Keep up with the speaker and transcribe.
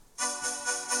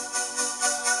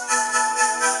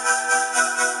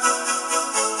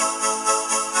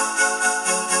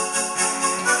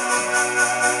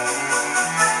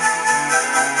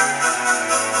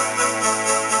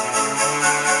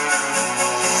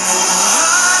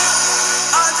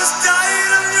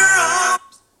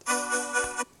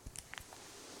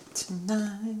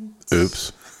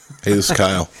Hey, this is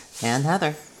Kyle. And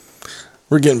Heather.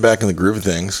 We're getting back in the groove of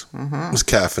things. It's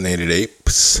Caffeinated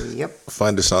Apes. Yep.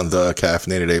 Find us on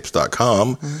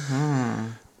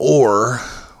thecaffeinatedapes.com. Or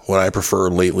what I prefer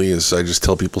lately is I just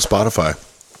tell people Spotify.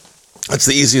 That's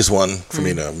the easiest one for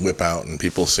me to whip out, and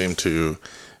people seem to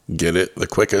get it the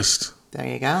quickest. There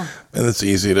you go. And it's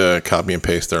easy to copy and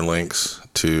paste their links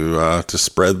to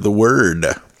spread the word.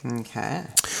 Okay.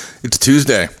 It's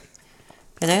Tuesday.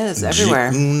 It is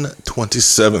everywhere. June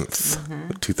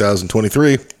 27th,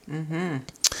 2023.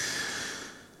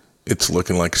 It's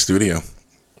looking like a studio.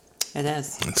 It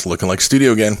is. It's looking like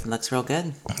studio again. It looks real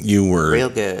good. You were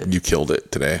real good. You killed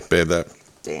it today, babe. That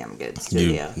damn good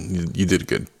studio. You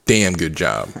did a damn good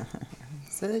job.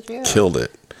 So did you. Killed it.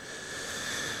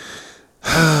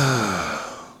 I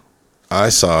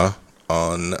saw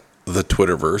on the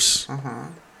Twitterverse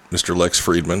Mr. Lex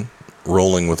Friedman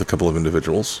rolling with a couple of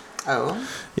individuals. Oh.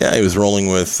 Yeah, he was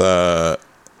rolling with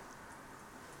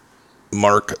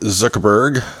Mark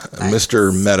Zuckerberg,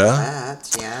 Mr. Meta,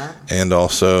 and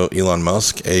also Elon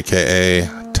Musk,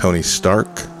 a.k.a. Tony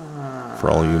Stark, for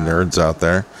all you nerds out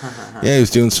there. Yeah, he was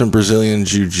doing some Brazilian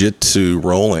jiu-jitsu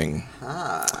rolling.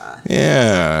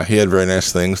 Yeah, he had very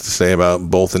nice things to say about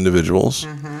both individuals.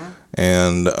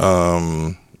 And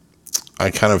I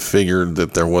kind of figured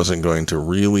that there wasn't going to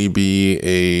really be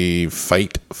a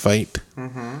fight.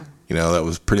 You know, that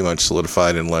was pretty much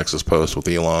solidified in Lex's post with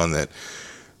Elon that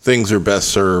things are best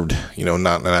served, you know,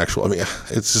 not an actual, I mean,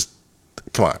 it's just,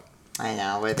 come on. I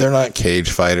know. They're not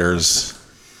cage fighters.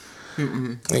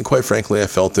 And quite frankly, I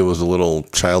felt it was a little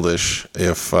childish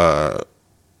if Mr.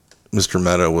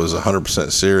 Meta was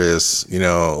 100% serious, you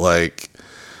know, like,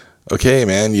 okay,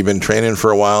 man, you've been training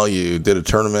for a while, you did a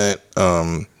tournament,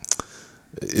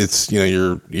 it's, you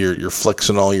know, you're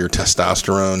flexing all your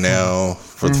testosterone now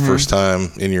for the first time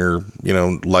in your, you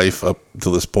know, life up to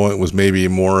this point. Was maybe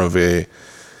more of a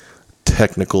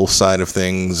technical side of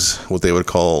things, what they would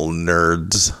call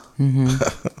nerds. I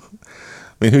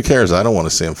mean, who cares? I don't want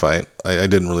to see him fight. I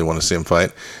didn't really want to see him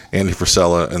fight. Andy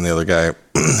Frisella and the other guy,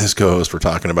 his co-host, were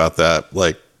talking about that.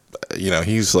 Like, you know,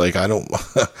 he's like, I don't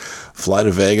fly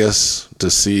to Vegas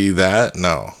to see that.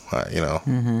 No, you know,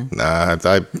 nah.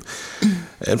 I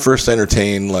at first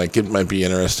entertained, like, it might be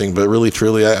interesting, but really,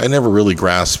 truly, I never really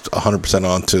grasped 100%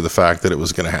 onto the fact that it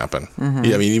was going to happen.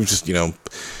 Yeah, I mean, even just, you know,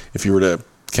 if you were to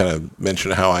kind of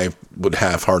mention how I would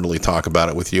half-heartedly talk about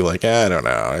it with you, like, I don't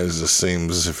know, it just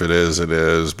seems as if it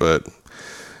is, but it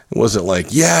wasn't like,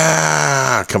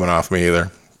 yeah, coming off me either.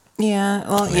 Yeah,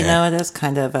 well, you know, it is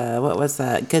kind of what was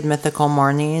that? Good Mythical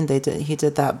Morning. He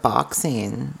did that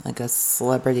boxing, like a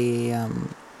celebrity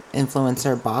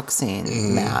influencer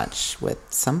boxing match with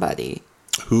somebody.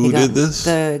 Who did this?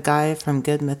 The guy from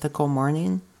Good Mythical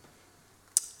Morning.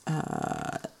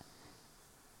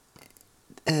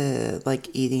 Like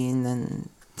eating and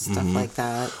stuff like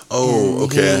that. Oh, and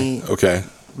okay. Okay.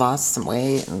 Lost some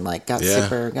weight and like got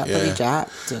pretty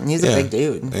jacked. And he's a big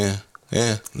dude.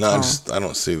 Yeah. No, I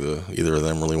don't see either of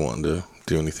them really wanting to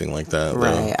do anything like that.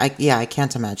 Right. I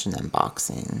can't imagine them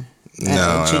boxing.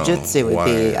 No, jiu-jitsu would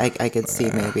be. I could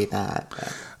see maybe that.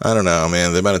 But I don't know,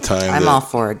 man. The amount of time I'm all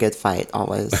for a good fight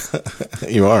always.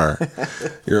 You are.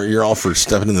 You're all for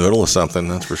stepping in the middle of something.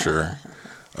 That's for sure.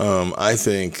 I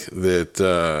think that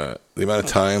the amount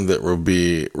of time that will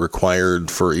be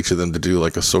required for each of them to do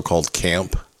like a so-called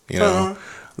camp, you know,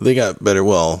 they got better.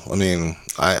 Well, I mean,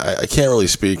 I can't really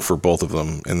speak for both of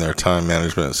them in their time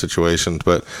management situations,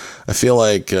 but I feel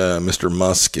like Mr.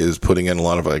 Musk is putting in a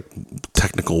lot of like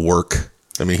technical work.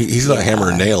 I mean, he's not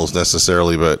hammering nails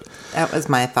necessarily, but that was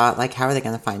my thought. Like, how are they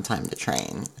going to find time to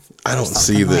train? I don't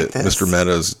see that Mr.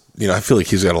 Meta's, you know, I feel like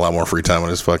he's got a lot more free time on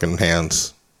his fucking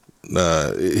hands.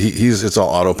 It's all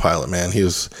autopilot, man.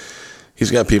 He's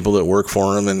got people that work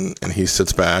for him, and he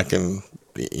sits back and,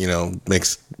 you know,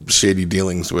 makes shady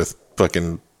dealings with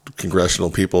fucking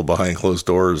congressional people behind closed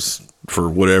doors for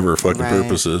whatever fucking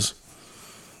purposes.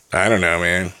 I don't know,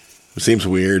 man. It seems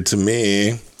weird to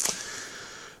me. I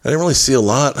didn't really see a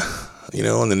lot, you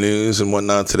know, on the news and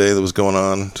whatnot today that was going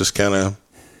on. Just kind of,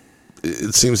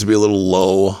 it seems to be a little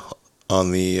low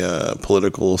on the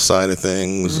political side of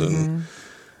things, and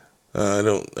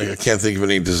I can't think of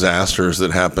any disasters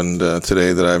that happened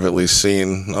today that I've at least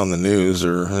seen on the news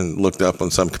or looked up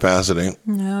in some capacity.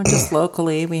 No, just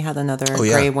locally, we had another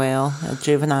gray whale, a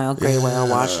juvenile gray whale,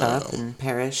 wash up and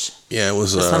perish. Yeah, it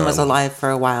was. This one was alive for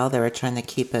a while. They were trying to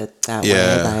keep it that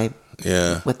way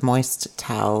with moist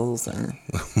towels and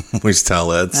moist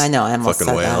towelettes. I know, I almost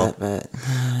fucking said whale. that, but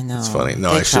I know. It's funny.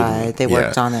 No, they tried. They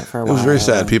worked on it for a while. It was very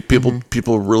sad.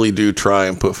 People really do try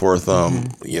and put forth,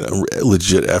 you know,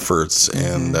 legit efforts,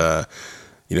 and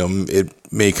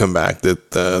it may come back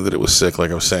that it was sick,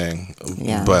 like I was saying.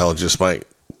 Yeah. Biologists might,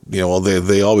 they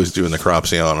always do a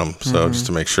necropsy on them, so just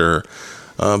to make sure.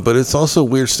 But it's also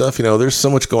weird stuff. There's so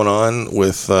much going on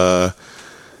with,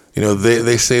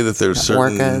 they say that there's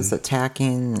certain orcas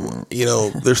attacking.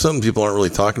 There's something people aren't really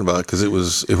talking about because it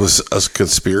was a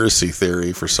conspiracy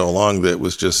theory for so long that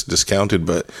was just discounted.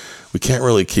 But we can't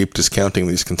really keep discounting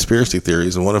these conspiracy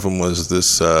theories. And one of them was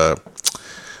this.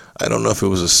 I don't know if it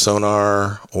was a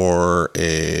sonar or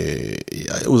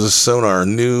it was a sonar,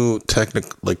 new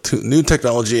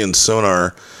technology and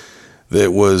sonar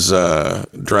that was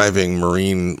driving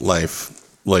marine life.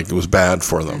 Like it was bad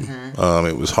for them.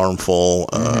 It was harmful.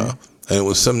 And it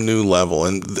was some new level.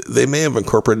 And they may have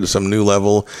incorporated some new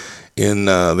level in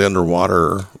the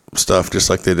underwater stuff,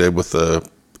 just like they did with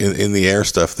in the air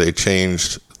stuff. They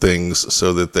changed things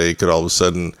so that they could all of a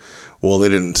sudden, well, they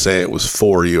didn't say it was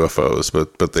for UFOs,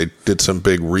 but they did some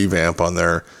big revamp on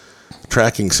their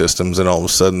tracking systems. And all of a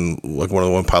sudden, like one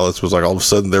of the pilots was like, all of a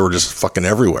sudden they were just fucking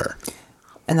everywhere.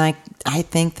 And I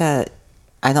think that,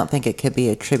 I don't think it could be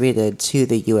attributed to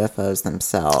the UFOs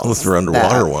themselves. Unless they're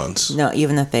underwater ones. No,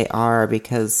 even if they are,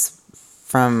 because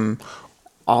from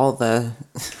all the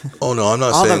I'm not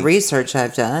all saying the research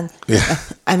I've done. Yeah.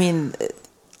 I mean,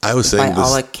 I was saying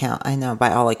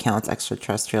by all accounts,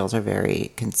 extraterrestrials are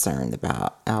very concerned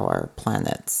about our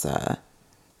planet's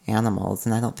animals,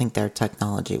 and I don't think their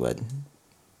technology would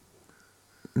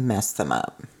mess them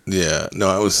up. Yeah, no,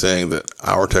 I was saying that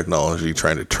our technology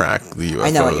trying to track the UFOs. I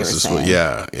know what you were saying.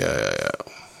 Yeah,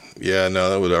 no,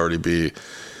 that would already be,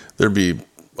 there'd be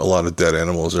a lot of dead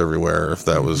animals everywhere if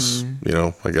that was,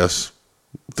 I guess,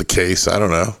 the case. I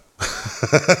don't know.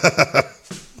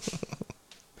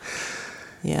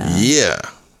 Yeah. Yeah.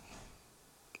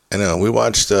 I know. We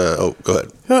watched, go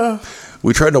ahead.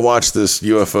 We tried to watch this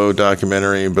UFO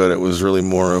documentary, but it was really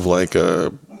more of like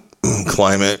a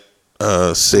climate,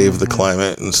 save the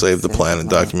climate and save the planet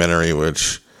documentary,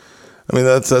 which, I mean,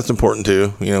 that's important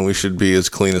too. We should be as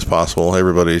clean as possible.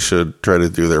 Everybody should try to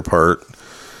do their part.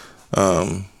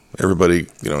 Everybody,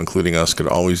 including us, could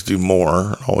always do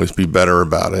more, always be better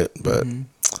about it. But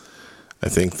I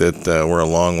think that we're a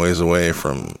long ways away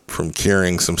from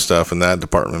curing some stuff in that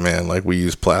department, man. Like, we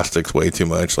use plastics way too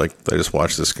much. Like, I just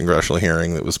watched this congressional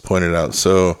hearing that was pointed out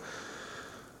so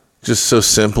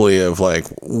simply of like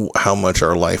how much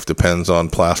our life depends on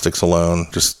plastics alone.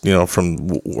 Just, from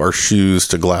our shoes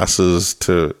to glasses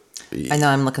to... I know,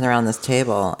 I'm looking around this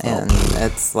table and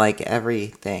it's like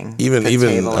everything. Even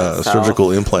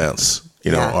surgical implants,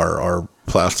 are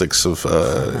plastics of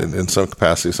in some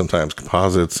capacity, sometimes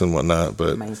composites and whatnot.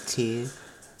 But my teeth.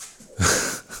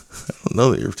 I don't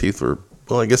know that your teeth were.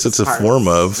 Well, I guess it's a form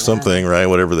of something, right?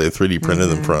 Whatever they 3D printed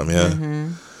them from. Yeah.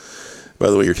 By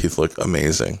the way, your teeth look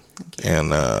amazing,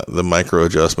 and the micro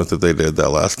adjustment that they did that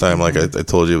last time, like I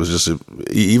told you, it was just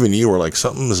even you were like,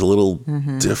 something is a little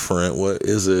different. What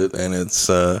is it? And it's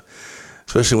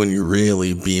especially when you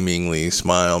really beamingly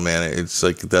smile, man. It's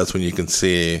like that's when you can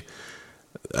see.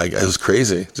 It was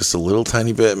crazy, just a little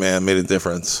tiny bit, man, made a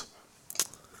difference.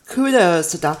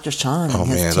 Kudos to Dr. Sean and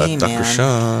his team, Dr.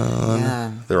 Sean.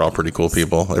 Yeah. They're all pretty cool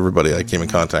people. Everybody I came in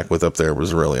contact with up there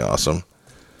was really awesome.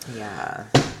 Yeah.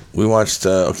 We watched,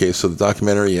 so the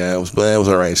documentary, it was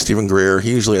all right. Stephen Greer,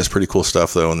 he usually has pretty cool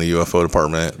stuff, though, in the UFO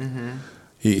department.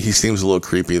 He seems a little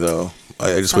creepy, though.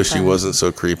 I just wish he wasn't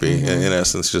so creepy. In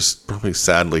essence, just probably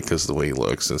sadly because of the way he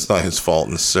looks. It's not his fault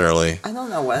necessarily. I don't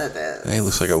know what it is. He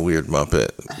looks like a weird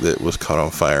Muppet that was caught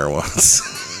on fire once.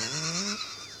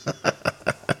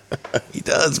 He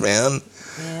does, man.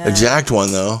 Yeah. A jacked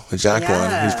one, though. A jacked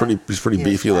one. He's pretty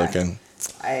beefy looking.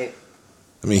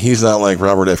 I mean, he's not like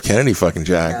Robert F. Kennedy fucking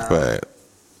jacked, but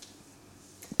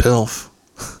PILF.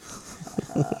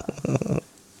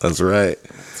 That's right.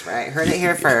 That's right. Heard it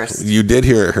here first. You did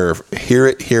hear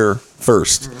it here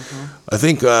first. I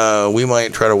think we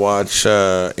might try to watch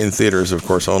in theaters, of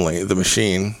course, only The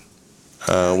Machine.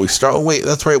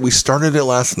 That's right. We started it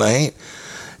last night,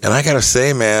 and I gotta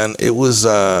say, man, it was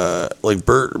like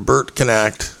Burt can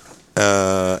act,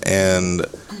 and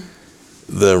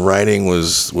the writing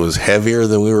was heavier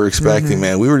than we were expecting,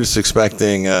 man. We were just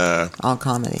expecting all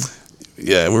comedy.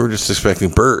 Yeah, we were just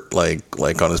expecting Burt like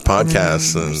on his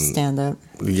podcast and stand up.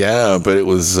 Yeah, but it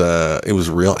was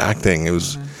real acting. It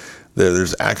was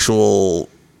there's actual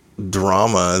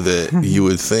drama that you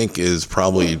would think is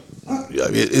probably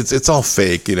it's all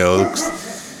fake,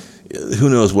 Who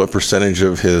knows what percentage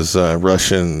of his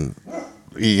Russian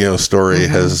story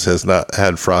has not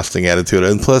had frosting added to it,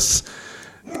 and plus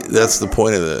that's the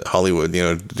point of Hollywood,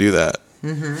 to do that.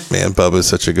 Man, Bubba's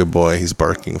such a good boy. He's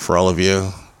barking for all of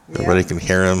you. Everybody can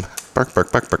hear him. Bark,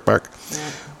 bark, bark, bark, bark.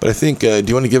 Yeah. But I think, do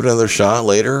you want to give it another shot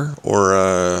later?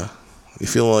 Or you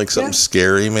feel like something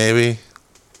scary, maybe?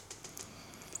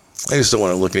 I just don't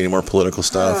want to look at any more political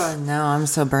stuff. Oh, no, I'm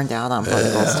so burned out on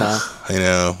political stuff. I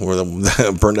know.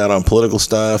 We're burned out on political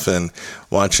stuff and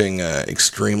watching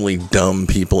extremely dumb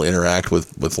people interact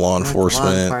with law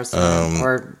enforcement.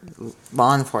 Or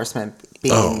law enforcement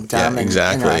being dumb and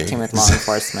interacting with law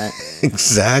enforcement.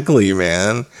 Exactly,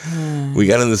 man. We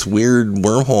got in this weird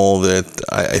wormhole that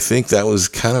I think that was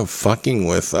kind of fucking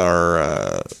with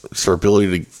our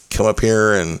ability to come up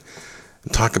here and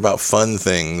talk about fun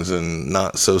things and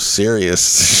not so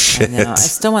serious shit. I know. I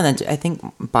still want to. I think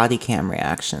body cam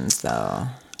reactions, though.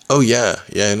 Oh yeah.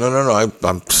 No.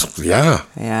 I'm yeah.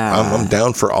 Yeah. I'm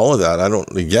down for all of that. I don't.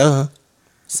 Yeah.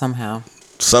 Somehow.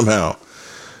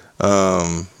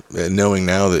 Knowing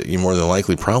now that you more than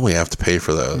likely probably have to pay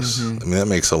for those. I mean, that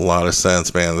makes a lot of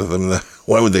sense, man. I mean,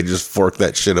 why would they just fork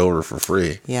that shit over for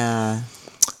free? Yeah.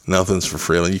 Nothing's for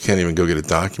free. Like, you can't even go get a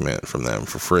document from them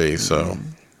for free. So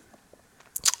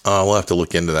we'll have to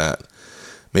look into that.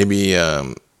 Maybe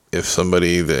if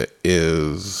somebody that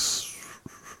is,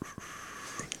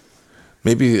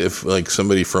 maybe if like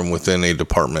somebody from within a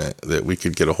department that we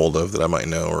could get a hold of that I might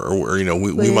know, or you know,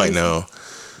 we might know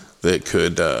that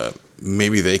could.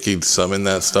 Maybe they could summon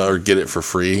that stuff or get it for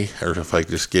free, or if I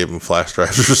just gave them flash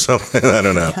drives or something. I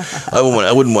don't know. I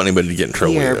wouldn't want anybody to get in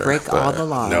trouble either. Break all the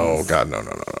laws. No, God, no.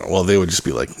 Well, they would just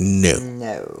be like,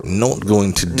 no, not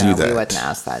going to do that. We wouldn't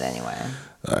ask that anyway.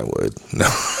 I would. No.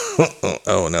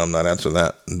 Oh, no, I'm not answering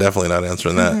that. Definitely not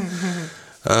answering that.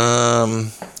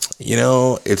 You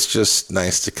know, it's just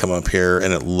nice to come up here,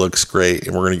 and it looks great.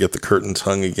 And we're going to get the curtains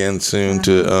hung again soon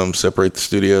to separate the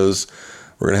studios.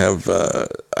 We're going to have,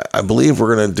 I believe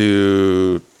we're going to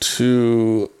do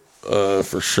 2,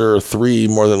 for sure, 3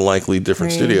 more than likely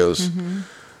different studios.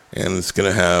 And it's going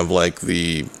to have like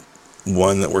the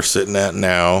one that we're sitting at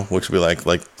now, which would be like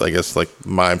I guess like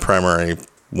my primary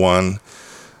one.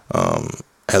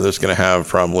 Heather's going to have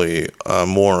probably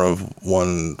more of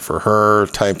one for her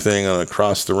type thing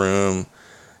across the room,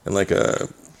 and like a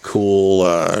cool,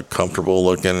 comfortable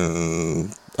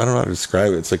looking, I don't know how to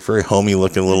describe it. It's like very homey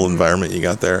looking little environment you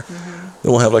got there.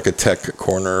 Then we'll have like a tech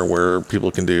corner where people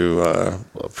can do,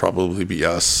 probably be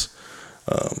us,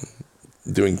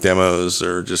 doing demos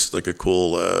or just like a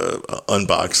cool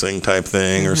unboxing type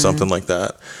thing or something like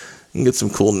that. You can get some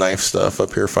cool knife stuff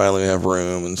up here. Finally have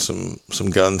room, and some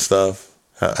gun stuff.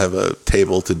 Have a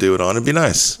table to do it on. It'd be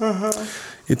nice.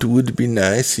 It would be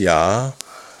nice, yeah.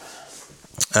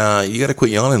 You got to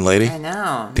quit yawning, lady. I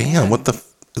know. Damn, what the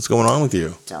what's going on with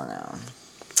you? Don't know.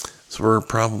 So we're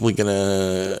probably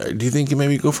gonna. Do you think you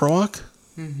maybe go for a walk?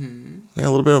 Yeah,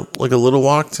 a little bit, like a little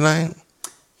walk tonight.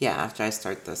 Yeah, after I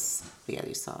start this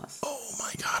spaghetti sauce. Oh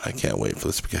my God, I can't wait for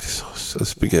the spaghetti sauce. The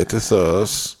spaghetti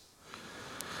sauce.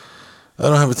 I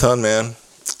don't have a ton, man.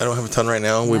 I don't have a ton right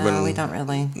now. We don't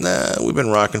really. Nah, we've been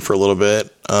rocking for a little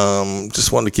bit.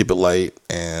 Just wanted to keep it light,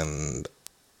 and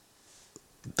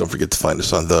don't forget to find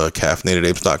us on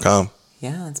thecaffeinatedapes.com.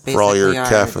 Yeah, it's basically for all your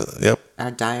caffeine. Our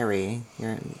diary,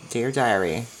 your dear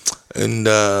diary. And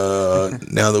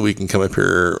now that we can come up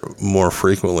here more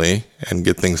frequently and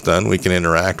get things done, we can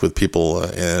interact with people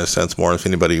in a sense more. If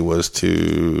anybody was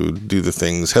to do the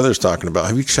things Heather's talking about,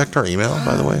 have you checked our email,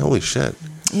 by the way? Holy shit!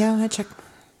 Yeah, I checked.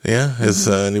 Yeah, has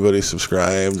anybody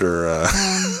subscribed or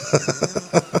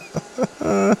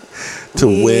to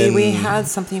win? We had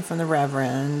something from the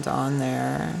Reverend on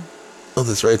there. Oh,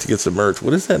 that's right, to get some merch.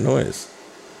 What is that noise?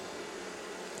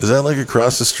 Is that like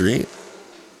across the street?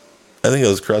 I think it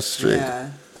was across the street.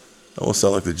 Yeah. Almost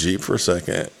sounded like the Jeep for a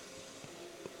second.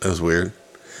 That was weird.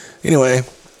 Anyway,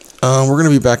 we're going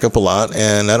to be back up a lot,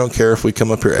 and I don't care if we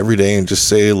come up here every day and just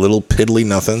say little piddly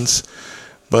nothings,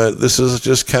 but this is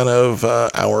just kind of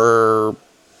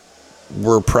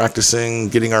we're practicing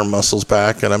getting our muscles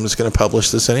back, and I'm just going to publish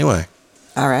this anyway.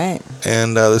 All right.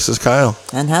 And this is Kyle.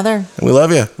 And Heather. And we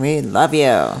love you. We love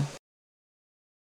you.